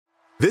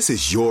This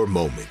is your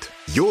moment,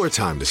 your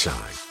time to shine,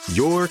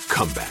 your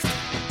comeback.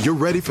 You're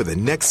ready for the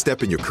next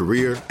step in your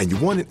career, and you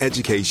want an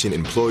education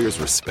employers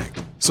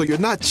respect. So you're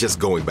not just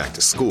going back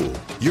to school,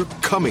 you're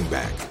coming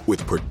back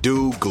with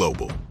Purdue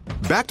Global.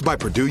 Backed by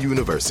Purdue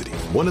University,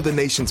 one of the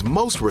nation's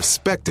most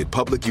respected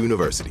public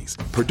universities,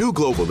 Purdue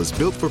Global is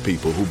built for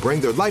people who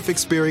bring their life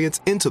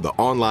experience into the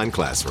online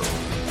classroom.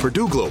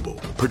 Purdue Global,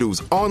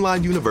 Purdue's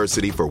online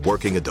university for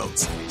working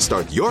adults.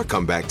 Start your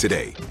comeback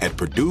today at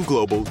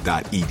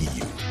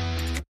purdueglobal.edu.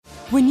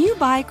 When you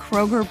buy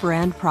Kroger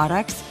brand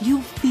products,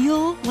 you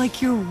feel like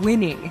you're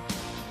winning.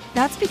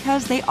 That's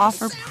because they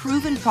offer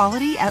proven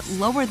quality at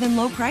lower than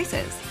low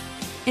prices.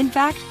 In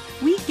fact,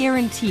 we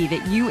guarantee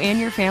that you and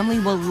your family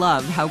will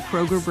love how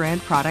Kroger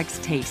brand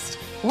products taste,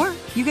 or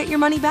you get your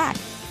money back.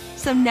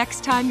 So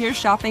next time you're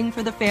shopping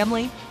for the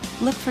family,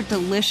 look for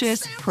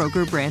delicious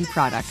Kroger brand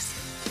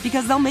products,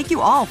 because they'll make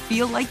you all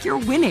feel like you're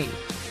winning.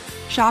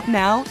 Shop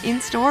now,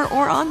 in-store,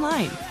 or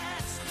online.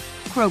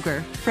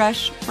 Kroger,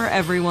 fresh for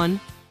everyone.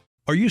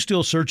 Are you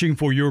still searching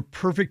for your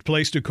perfect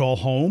place to call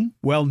home?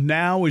 Well,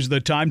 now is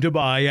the time to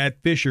buy at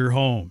Fisher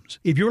Homes.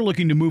 If you're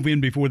looking to move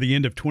in before the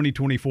end of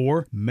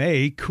 2024,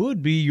 May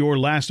could be your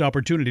last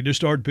opportunity to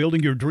start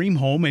building your dream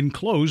home and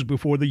close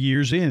before the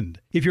year's end.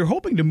 If you're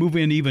hoping to move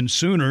in even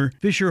sooner,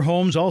 Fisher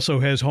Homes also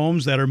has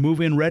homes that are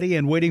move-in ready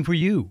and waiting for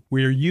you,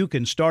 where you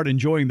can start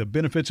enjoying the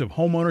benefits of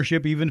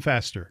homeownership even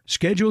faster.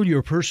 Schedule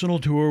your personal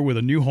tour with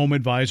a new home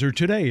advisor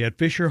today at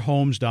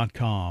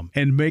FisherHomes.com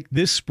and make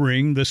this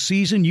spring the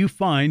season you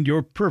find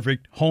your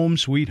perfect home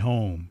sweet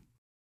home.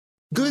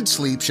 Good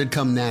sleep should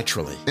come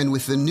naturally, and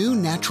with the new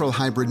Natural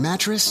Hybrid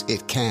mattress,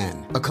 it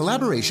can. A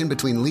collaboration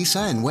between Lisa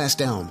and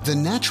West Elm, the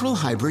Natural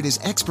Hybrid is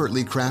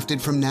expertly crafted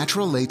from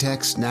natural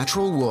latex,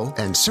 natural wool,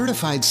 and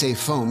certified safe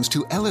foams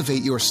to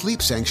elevate your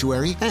sleep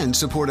sanctuary and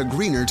support a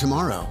greener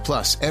tomorrow.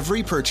 Plus,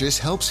 every purchase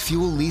helps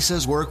fuel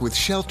Lisa's work with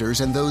shelters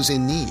and those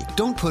in need.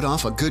 Don't put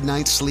off a good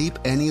night's sleep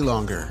any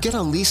longer. Get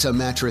a Lisa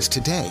mattress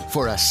today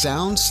for a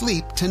sound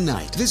sleep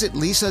tonight. Visit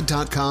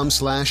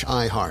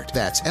lisa.com/iHeart.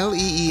 That's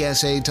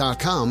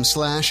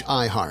LEESA.com/iHeart.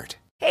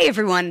 Hey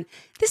everyone,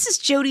 this is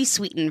Jody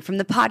Sweeten from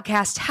the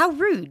podcast How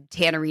Rude,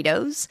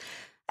 Tanneritos.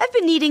 I've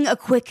been needing a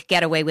quick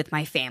getaway with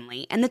my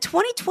family, and the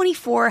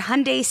 2024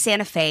 Hyundai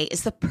Santa Fe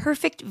is the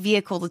perfect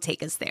vehicle to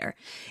take us there.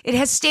 It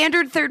has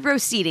standard third-row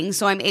seating,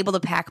 so I'm able to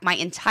pack my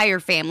entire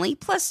family,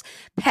 plus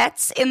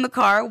pets, in the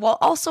car, while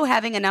also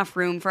having enough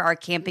room for our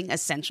camping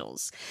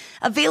essentials.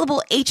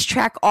 Available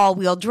H-Track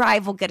all-wheel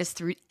drive will get us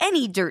through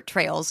any dirt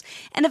trails,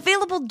 and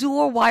available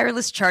dual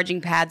wireless charging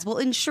pads will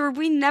ensure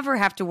we never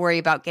have to worry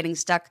about getting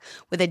stuck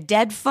with a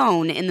dead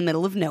phone in the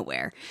middle of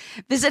nowhere.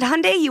 Visit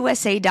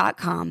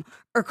HyundaiUSA.com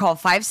or call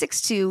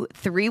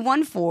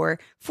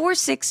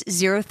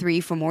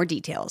 562-314-4603 for more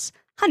details.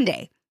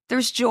 Hyundai,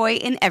 there's joy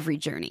in every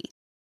journey.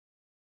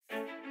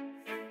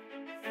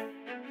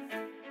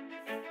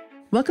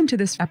 Welcome to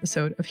this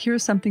episode of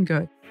Here's Something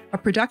Good, a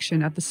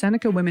production of the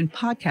Seneca Women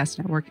Podcast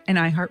Network and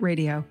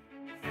iHeartRadio.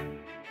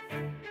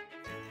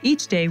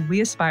 Each day,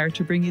 we aspire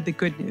to bring you the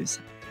good news,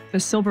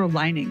 the silver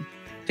lining,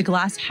 the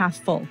glass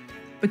half full,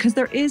 because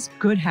there is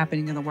good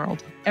happening in the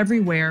world,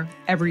 everywhere,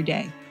 every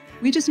day.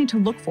 We just need to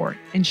look for it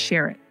and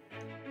share it.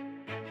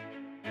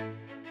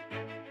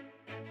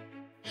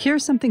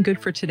 Here's something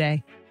good for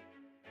today.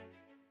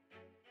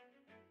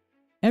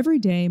 Every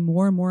day,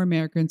 more and more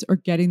Americans are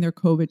getting their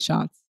COVID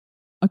shots.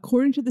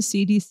 According to the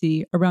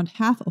CDC, around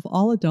half of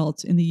all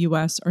adults in the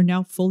U.S. are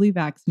now fully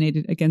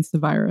vaccinated against the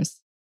virus.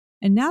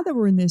 And now that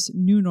we're in this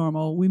new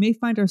normal, we may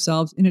find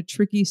ourselves in a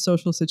tricky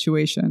social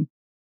situation,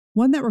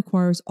 one that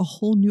requires a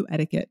whole new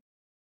etiquette.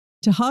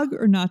 To hug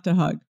or not to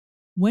hug?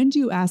 When do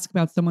you ask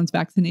about someone's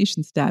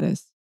vaccination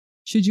status?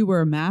 Should you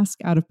wear a mask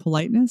out of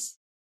politeness?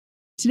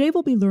 Today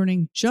we'll be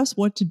learning just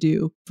what to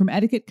do from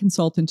etiquette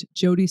consultant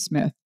Jody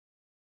Smith.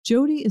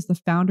 Jody is the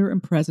founder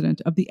and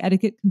president of the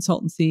etiquette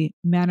consultancy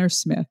Manners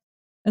Smith,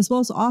 as well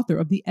as author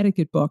of the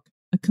etiquette book,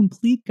 A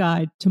Complete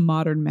Guide to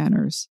Modern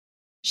Manners.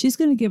 She's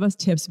going to give us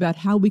tips about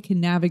how we can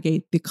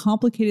navigate the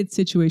complicated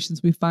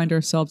situations we find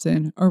ourselves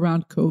in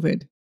around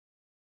COVID.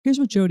 Here's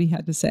what Jody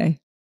had to say.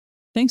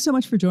 Thanks so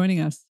much for joining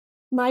us.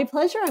 My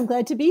pleasure. I'm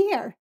glad to be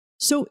here.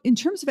 So in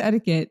terms of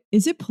etiquette,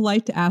 is it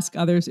polite to ask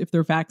others if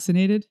they're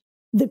vaccinated?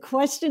 The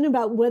question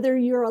about whether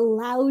you're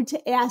allowed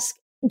to ask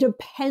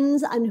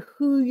depends on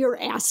who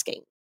you're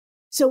asking.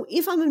 So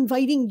if I'm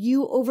inviting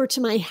you over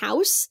to my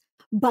house,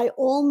 by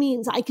all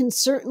means, I can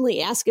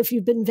certainly ask if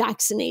you've been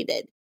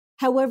vaccinated.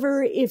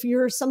 However, if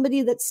you're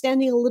somebody that's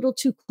standing a little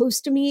too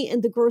close to me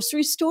in the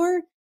grocery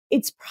store,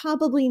 it's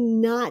probably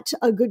not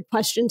a good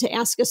question to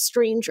ask a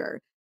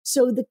stranger.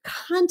 So the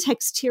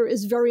context here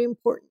is very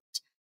important.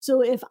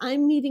 So if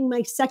I'm meeting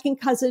my second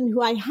cousin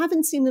who I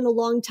haven't seen in a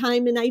long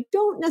time, and I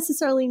don't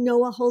necessarily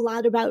know a whole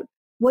lot about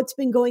what's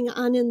been going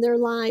on in their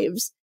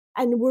lives,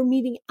 and we're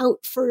meeting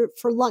out for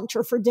lunch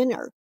or for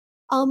dinner,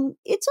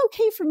 it's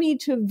okay for me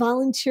to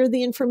volunteer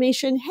the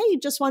information. Hey,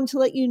 just wanted to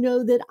let you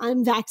know that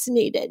I'm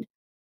vaccinated.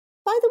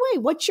 By the way,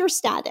 what's your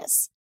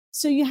status?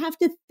 So you have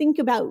to think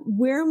about,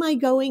 where am I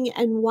going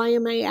and why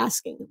am I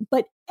asking?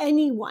 But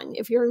anyone,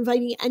 if you're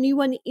inviting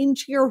anyone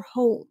into your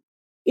home,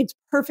 it's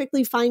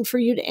perfectly fine for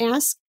you to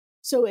ask.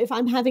 So if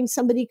I'm having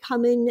somebody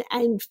come in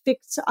and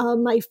fix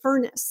my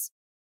furnace,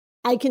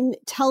 I can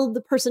tell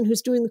the person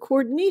who's doing the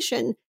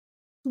coordination,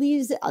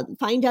 please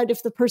find out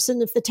if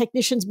the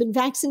technician's been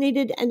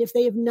vaccinated. And if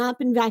they have not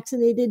been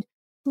vaccinated,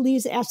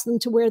 please ask them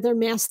to wear their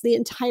mask the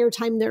entire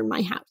time they're in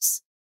my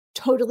house.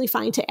 Totally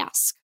fine to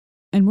ask.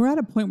 And we're at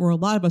a point where a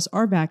lot of us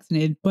are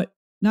vaccinated, but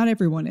not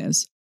everyone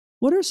is.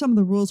 What are some of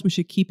the rules we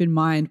should keep in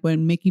mind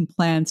when making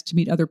plans to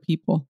meet other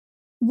people?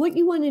 What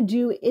you want to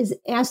do is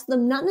ask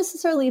them, not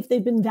necessarily if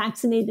they've been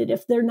vaccinated,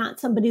 if they're not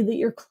somebody that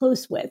you're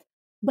close with,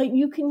 but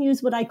you can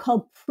use what I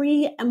call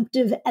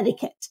preemptive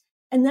etiquette.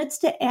 And that's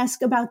to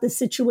ask about the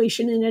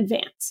situation in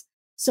advance.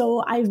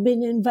 So I've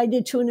been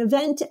invited to an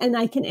event and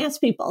I can ask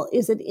people,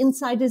 is it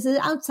inside? Is it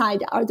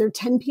outside? Are there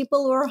 10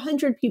 people or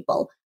 100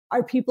 people?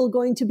 Are people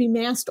going to be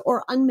masked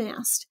or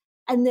unmasked?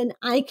 And then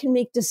I can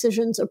make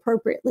decisions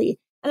appropriately.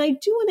 And I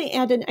do want to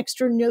add an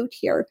extra note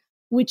here,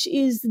 which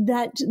is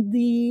that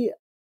the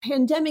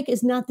pandemic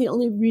is not the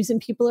only reason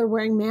people are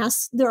wearing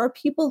masks. There are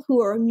people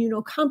who are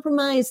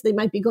immunocompromised. They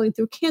might be going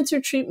through cancer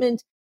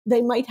treatment.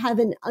 They might have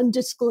an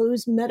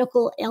undisclosed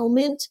medical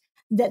ailment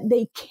that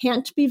they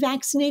can't be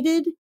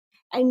vaccinated.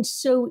 And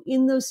so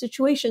in those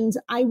situations,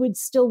 I would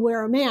still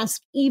wear a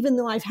mask, even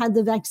though I've had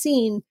the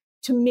vaccine,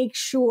 to make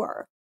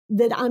sure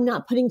that I'm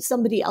not putting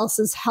somebody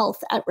else's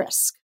health at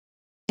risk.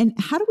 And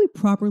how do we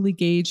properly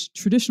gauge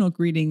traditional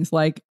greetings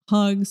like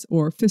hugs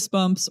or fist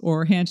bumps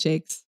or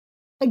handshakes?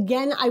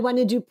 Again, I want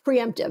to do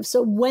preemptive.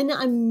 So when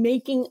I'm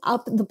making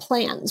up the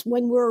plans,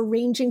 when we're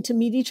arranging to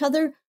meet each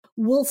other,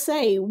 we'll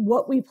say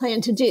what we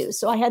plan to do.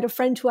 So I had a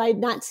friend who I had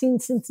not seen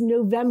since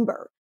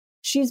November.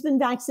 She's been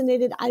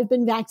vaccinated. I've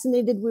been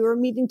vaccinated. We were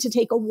meeting to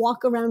take a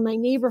walk around my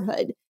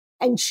neighborhood.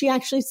 And she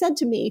actually said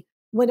to me,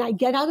 when I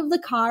get out of the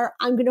car,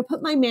 I'm going to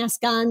put my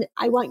mask on.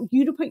 I want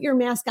you to put your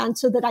mask on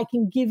so that I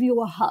can give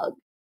you a hug.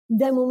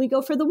 Then when we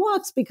go for the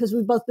walks, because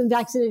we've both been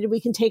vaccinated, we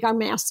can take our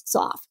masks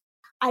off.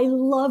 I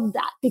love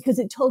that because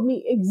it told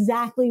me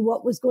exactly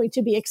what was going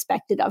to be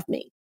expected of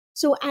me.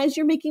 So as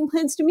you're making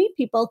plans to meet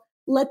people,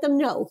 let them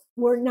know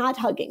we're not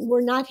hugging,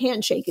 we're not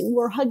handshaking,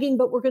 we're hugging,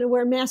 but we're going to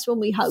wear masks when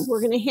we hug.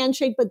 We're going to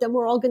handshake, but then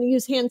we're all going to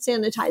use hand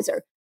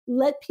sanitizer.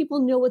 Let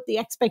people know what the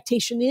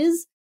expectation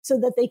is so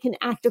that they can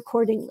act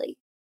accordingly.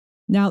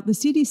 Now, the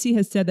CDC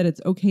has said that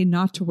it's okay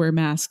not to wear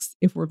masks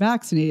if we're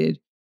vaccinated,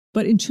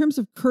 but in terms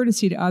of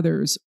courtesy to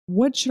others,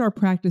 what should our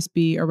practice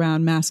be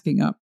around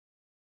masking up?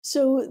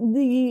 So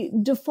the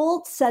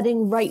default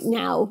setting right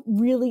now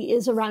really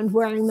is around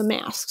wearing the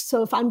mask.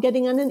 So if I'm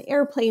getting on an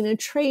airplane, a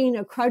train,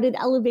 a crowded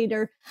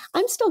elevator,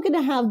 I'm still going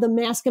to have the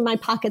mask in my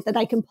pocket that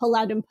I can pull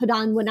out and put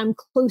on when I'm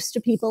close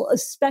to people,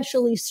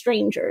 especially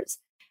strangers.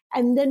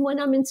 And then when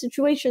I'm in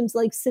situations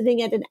like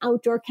sitting at an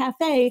outdoor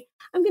cafe,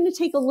 I'm going to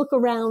take a look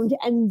around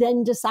and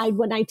then decide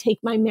when I take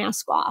my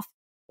mask off.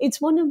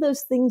 It's one of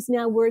those things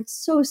now where it's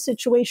so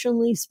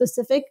situationally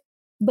specific,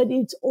 but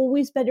it's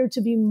always better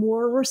to be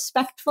more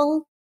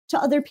respectful to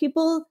other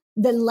people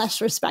than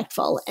less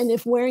respectful. And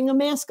if wearing a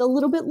mask a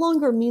little bit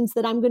longer means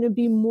that I'm going to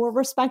be more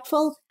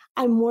respectful,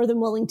 I'm more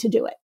than willing to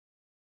do it.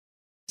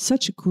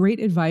 Such great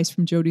advice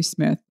from Jody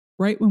Smith,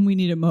 right when we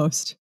need it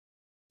most.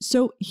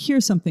 So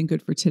here's something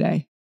good for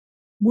today.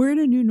 We're in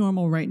a new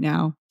normal right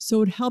now,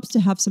 so it helps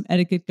to have some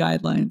etiquette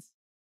guidelines.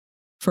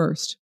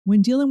 First,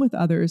 when dealing with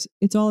others,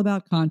 it's all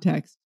about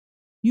context.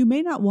 You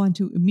may not want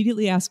to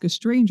immediately ask a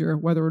stranger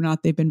whether or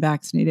not they've been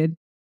vaccinated.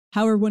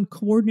 However, when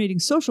coordinating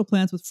social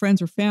plans with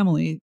friends or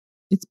family,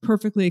 it's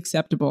perfectly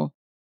acceptable.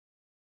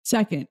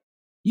 Second,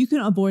 you can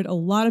avoid a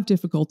lot of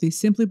difficulty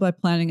simply by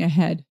planning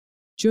ahead.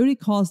 Jody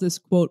calls this,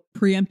 quote,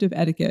 preemptive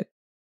etiquette.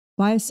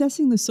 By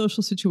assessing the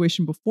social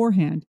situation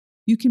beforehand,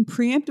 you can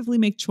preemptively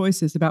make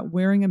choices about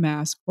wearing a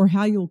mask or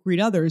how you'll greet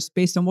others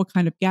based on what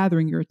kind of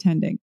gathering you're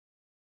attending.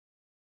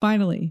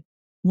 Finally,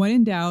 when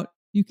in doubt,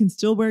 you can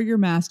still wear your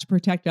mask to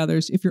protect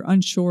others if you're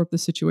unsure of the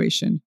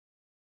situation.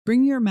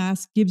 Bringing your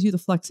mask gives you the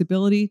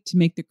flexibility to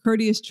make the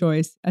courteous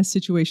choice as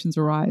situations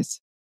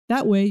arise.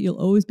 That way, you'll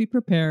always be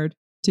prepared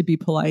to be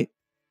polite.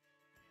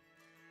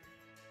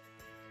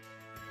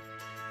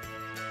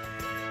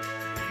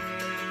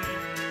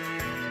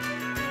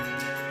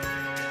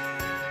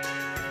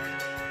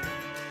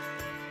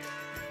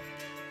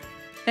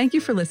 Thank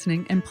you for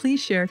listening, and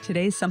please share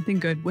today's Something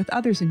Good with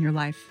others in your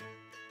life.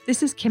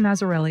 This is Kim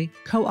Azzarelli,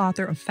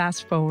 co-author of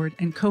Fast Forward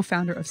and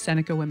co-founder of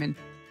Seneca Women.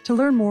 To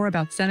learn more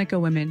about Seneca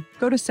Women,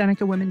 go to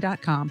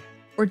senecawomen.com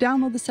or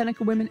download the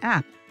Seneca Women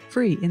app,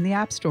 free in the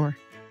App Store.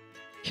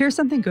 Here's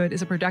Something Good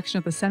is a production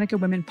of the Seneca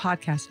Women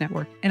Podcast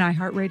Network and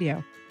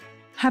iHeartRadio.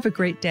 Have a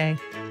great day.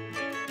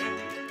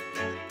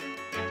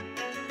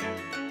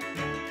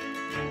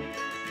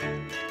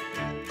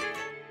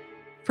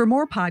 For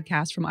more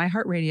podcasts from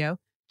iHeartRadio,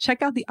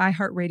 check out the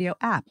iHeartRadio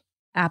app,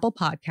 Apple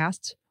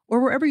Podcasts, or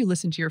wherever you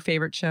listen to your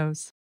favorite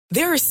shows.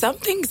 There are some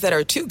things that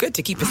are too good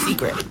to keep a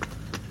secret.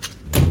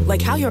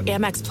 Like how your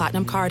Amex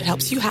Platinum card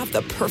helps you have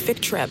the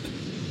perfect trip.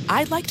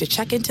 I'd like to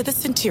check into the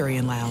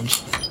Centurion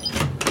Lounge.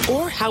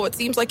 Or how it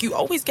seems like you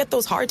always get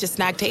those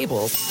hard-to-snag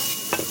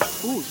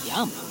tables. Ooh,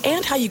 yum.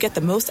 And how you get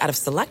the most out of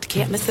select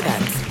can't-miss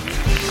events.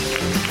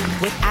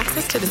 With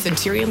access to the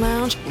Centurion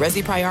Lounge,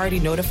 Resi Priority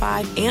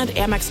Notified, and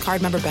Amex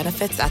card member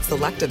benefits at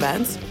select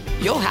events,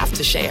 you'll have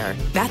to share.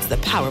 That's the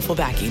powerful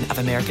backing of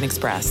American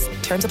Express.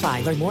 Terms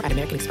apply. Learn more at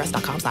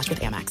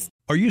americanexpress.com/withAmex.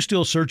 Are you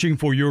still searching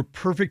for your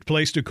perfect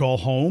place to call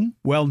home?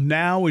 Well,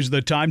 now is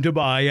the time to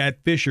buy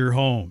at Fisher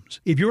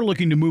Homes. If you're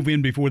looking to move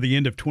in before the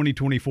end of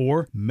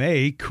 2024,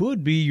 May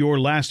could be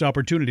your last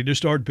opportunity to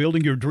start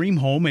building your dream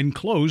home and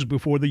close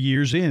before the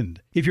year's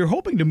end. If you're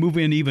hoping to move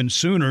in even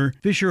sooner,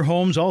 Fisher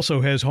Homes also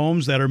has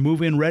homes that are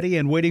move-in ready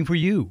and waiting for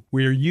you,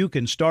 where you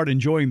can start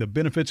enjoying the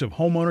benefits of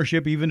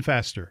homeownership even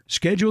faster.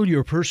 Schedule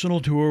your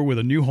personal tour with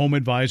a new home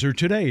advisor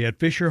today at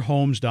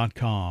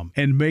FisherHomes.com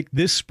and make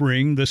this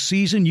spring the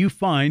season you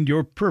find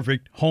your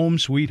perfect home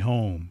sweet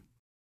home.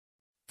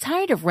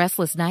 Tired of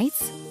restless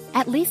nights?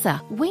 At Leesa,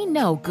 we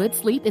know good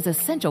sleep is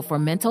essential for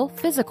mental,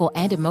 physical,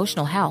 and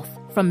emotional health.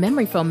 From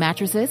memory foam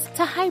mattresses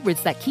to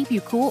hybrids that keep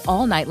you cool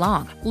all night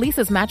long,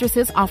 Leesa's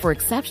mattresses offer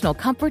exceptional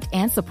comfort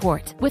and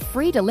support with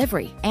free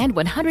delivery and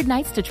 100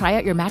 nights to try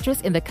out your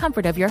mattress in the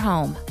comfort of your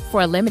home.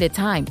 For a limited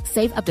time,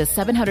 save up to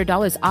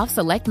 $700 off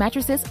select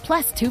mattresses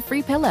plus 2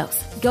 free pillows.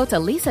 Go to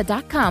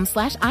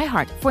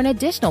Leesa.com/iHeart for an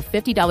additional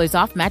 $50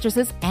 off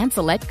mattresses and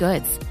select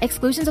goods.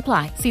 Exclusions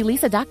apply. See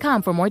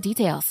Leesa.com for more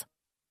details.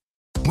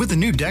 With the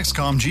new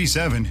Dexcom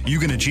G7, you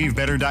can achieve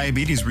better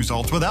diabetes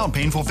results without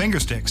painful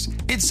finger sticks.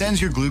 It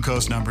sends your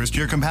glucose numbers to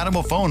your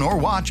compatible phone or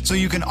watch so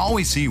you can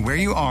always see where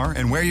you are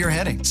and where you're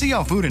heading. See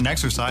how food and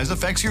exercise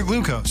affects your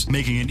glucose,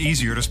 making it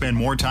easier to spend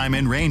more time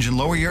in range and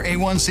lower your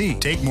A1C.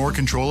 Take more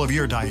control of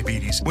your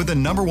diabetes with the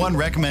 #1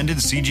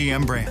 recommended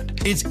CGM brand.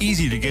 It's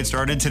easy to get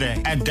started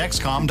today at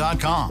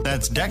Dexcom.com.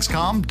 That's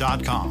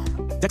Dexcom.com.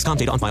 Dexcom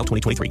data on file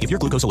 2023. If your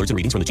glucose alerts and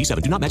readings from the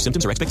G7 do not match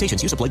symptoms or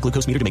expectations, use a blood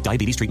glucose meter to make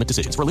diabetes treatment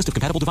decisions. For a list of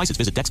compatible devices,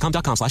 visit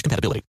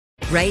Dexcom.com/compatibility.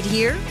 Right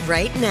here,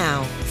 right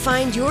now.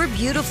 Find your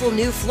beautiful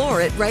new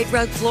floor at Right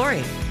Rug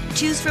Flooring.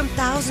 Choose from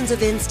thousands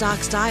of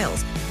in-stock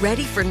styles,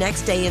 ready for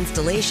next day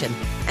installation,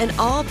 and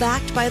all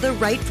backed by the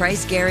right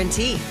price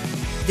guarantee.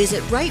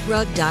 Visit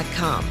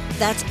rightrug.com.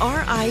 That's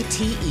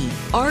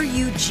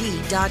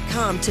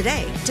RITERUG.com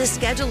today to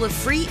schedule a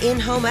free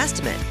in-home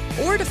estimate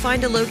or to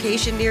find a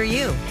location near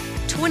you.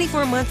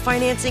 24-month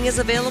financing is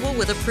available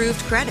with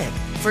approved credit.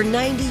 For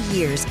 90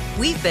 years,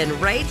 we've been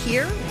right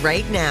here,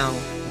 right now.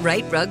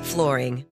 Right Rug Flooring.